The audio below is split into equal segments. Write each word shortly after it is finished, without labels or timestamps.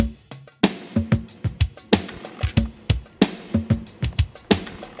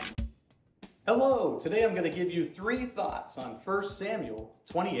Hello, today I'm going to give you 3 thoughts on 1 Samuel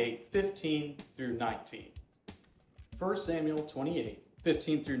 28, 15 through 19. 1 Samuel 28,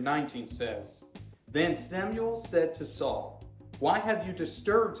 15 through 19 says, Then Samuel said to Saul, Why have you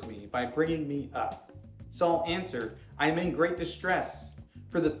disturbed me by bringing me up? Saul answered, I am in great distress,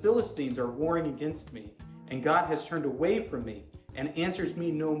 for the Philistines are warring against me, and God has turned away from me and answers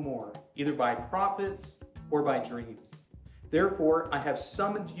me no more, either by prophets or by dreams. Therefore I have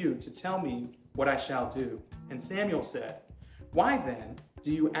summoned you to tell me what I shall do. And Samuel said, Why then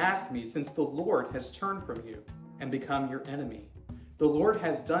do you ask me, since the Lord has turned from you and become your enemy? The Lord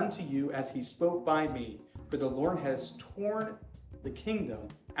has done to you as he spoke by me, for the Lord has torn the kingdom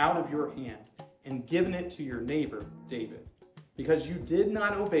out of your hand and given it to your neighbor David, because you did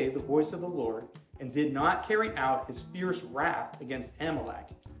not obey the voice of the Lord and did not carry out his fierce wrath against Amalek.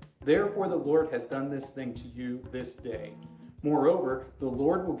 Therefore the Lord has done this thing to you this day. Moreover, the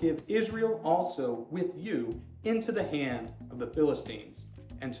Lord will give Israel also with you into the hand of the Philistines.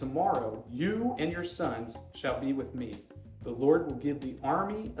 And tomorrow you and your sons shall be with me. The Lord will give the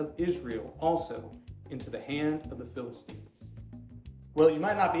army of Israel also into the hand of the Philistines. Well, you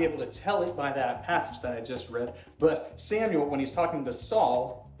might not be able to tell it by that passage that I just read, but Samuel, when he's talking to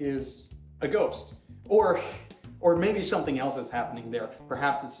Saul, is a ghost. Or maybe something else is happening there.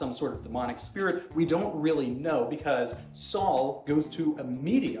 Perhaps it's some sort of demonic spirit. We don't really know, because Saul goes to a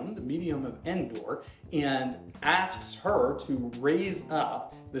medium, the medium of Endor, and asks her to raise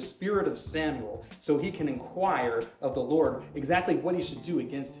up the spirit of Samuel so he can inquire of the Lord exactly what he should do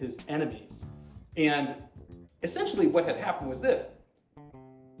against his enemies. And essentially what had happened was this.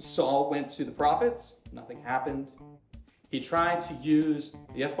 Saul went to the prophets, nothing happened. He tried to use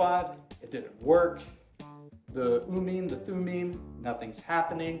the ephod, it didn't work. The Urim, the Thummim, nothing's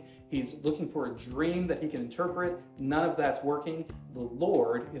happening. He's looking for a dream that he can interpret. None of that's working. The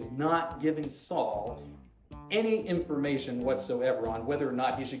Lord is not giving Saul any information whatsoever on whether or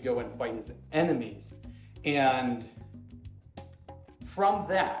not he should go and fight his enemies. And from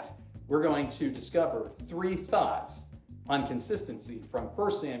that, we're going to discover 3 thoughts on consistency from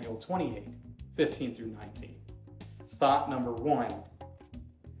 1 Samuel 28, 15 through 19. Thought number 1,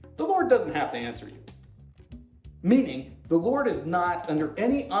 the Lord doesn't have to answer you. Meaning, the Lord is not under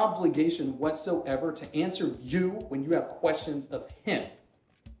any obligation whatsoever to answer you when you have questions of him.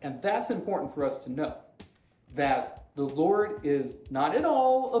 And that's important for us to know, that the Lord is not at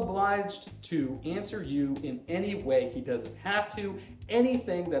all obliged to answer you in any way. He doesn't have to.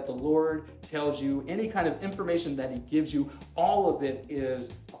 Anything that the Lord tells you, any kind of information that he gives you, all of it is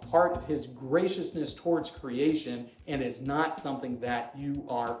a part of his graciousness towards creation, and it's not something that you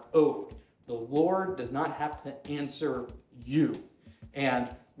are owed. The Lord does not have to answer you.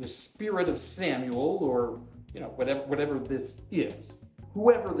 And the spirit of Samuel, or whatever this is,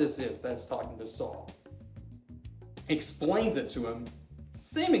 whoever this is that's talking to Saul, explains it to him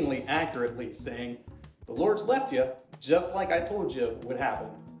seemingly accurately, saying, the Lord's left you just like I told you would happen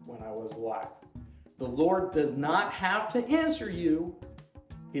when I was alive. The Lord does not have to answer you.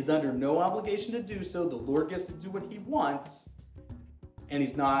 He's under no obligation to do so. The Lord gets to do what he wants, and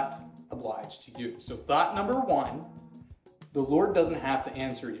he's not obliged to you. So thought number 1, the Lord doesn't have to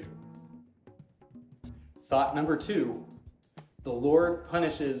answer you. Thought number 2, the Lord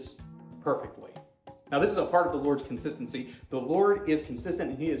punishes perfectly. Now this is a part of the Lord's consistency. The Lord is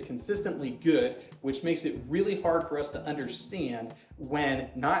consistent and he is consistently good, which makes it really hard for us to understand when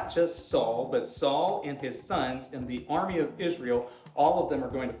not just Saul, but Saul and his sons and the army of Israel, all of them are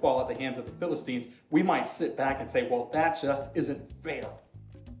going to fall at the hands of the Philistines. We might sit back and say, well, that just isn't fair.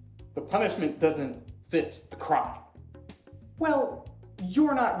 The punishment doesn't fit the crime. Well,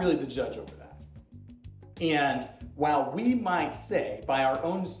 you're not really the judge over that. And while we might say, by our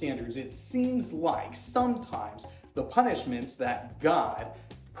own standards, it seems like sometimes the punishments that God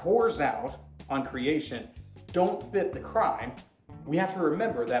pours out on creation don't fit the crime, we have to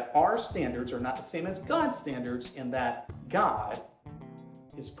remember that our standards are not the same as God's standards, and that God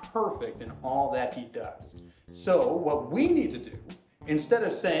is perfect in all that he does. So what we need to do, instead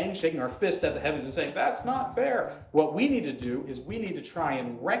of shaking our fist at the heavens and saying, that's not fair, what we need to do is we need to try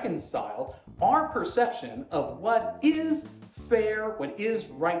and reconcile our perception of what is fair, what is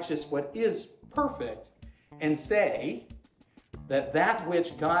righteous, what is perfect, and say that that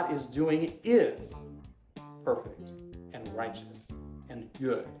which God is doing is perfect and righteous and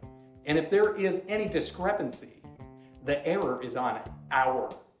good. And if there is any discrepancy, the error is on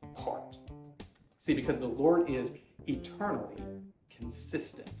our part. See, because the Lord is eternally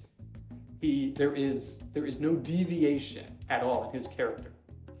consistent. There is no deviation at all in his character.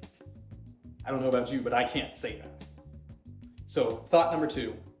 I don't know about you, but I can't say that. So thought number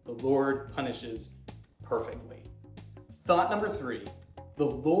 2, the the Lord punishes perfectly. Thought number 3, the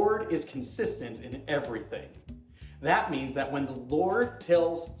Lord is consistent in everything. That means that when the Lord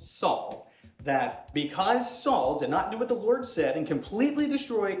tells Saul that because Saul did not do what the Lord said and completely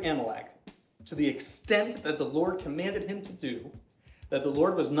destroy Amalek to the extent that the Lord commanded him to do, that the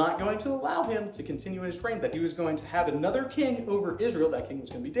Lord was not going to allow him to continue his reign, that he was going to have another king over Israel, that king was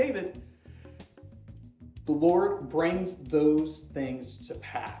going to be David, the Lord brings those things to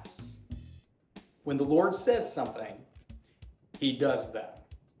pass. When the Lord says something, he does that.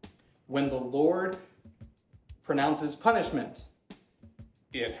 When the Lord pronounces punishment,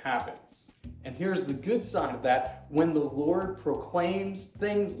 it happens. And here's the good side of that. When the Lord proclaims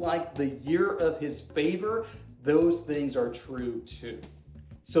things like the year of his favor, those things are true too.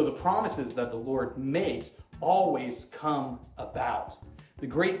 So the promises that the Lord makes always come about. The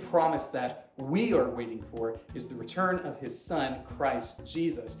great promise that we are waiting for is the return of his Son, Christ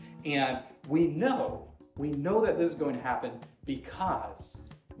Jesus. And we know that this is going to happen because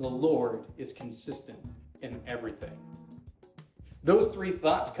the Lord is consistent in everything. Those 3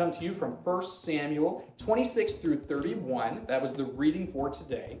 thoughts come to you from 1 Samuel 26 through 31. That was the reading for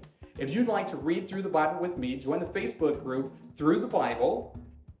today. If you'd like to read through the Bible with me, join the Facebook group Through the Bible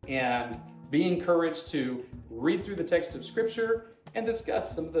and be encouraged to read through the text of Scripture and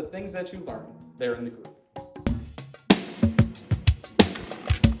discuss some of the things that you learn there in the group.